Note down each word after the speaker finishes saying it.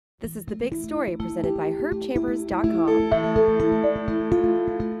This is The Big Story presented by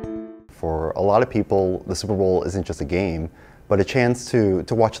HerbChambers.com. For a lot of people, the Super Bowl isn't just a game, but a chance to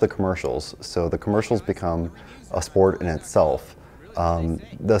watch the commercials. So the commercials become a sport in itself.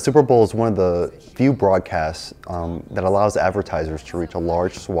 The Super Bowl is one of the few broadcasts that allows advertisers to reach a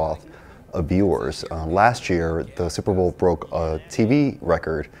large swath of viewers. Last year, the Super Bowl broke a TV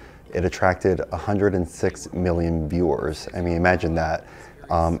record. It attracted 106 million viewers. I mean, imagine that.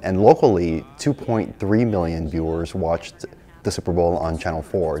 And locally, 2.3 million viewers watched the Super Bowl on Channel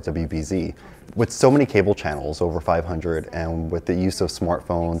 4, WBZ. With so many cable channels, over 500, and with the use of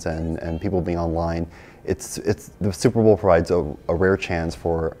smartphones and people being online, the Super Bowl provides a rare chance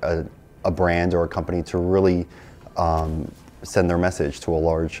for a brand or a company to really send their message to a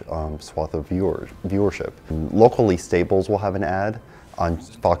large swath of viewership. Locally, Staples will have an ad on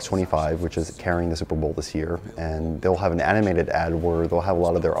Fox 25, which is carrying the Super Bowl this year, and they'll have an animated ad where they'll have a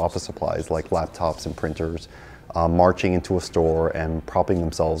lot of their office supplies like laptops and printers marching into a store and propping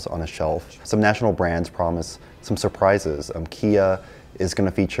themselves on a shelf. Some national brands promise some surprises. Kia is going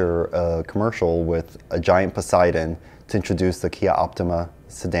to feature a commercial with a giant Poseidon to introduce the Kia Optima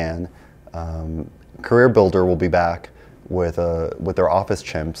sedan. Career Builder will be back with their office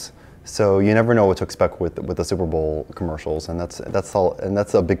chimps. So you never know what to expect with the Super Bowl commercials, and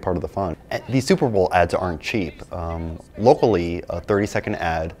that's a big part of the fun. These Super Bowl ads aren't cheap. Locally, a 30-second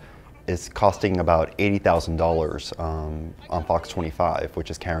ad is costing about $80,000 on Fox 25,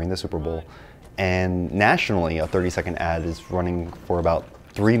 which is carrying the Super Bowl, and nationally, a 30-second ad is running for about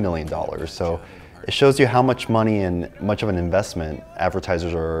 $3 million. So it shows you how much money and much of an investment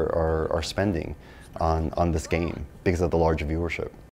advertisers are spending on this game because of the large viewership.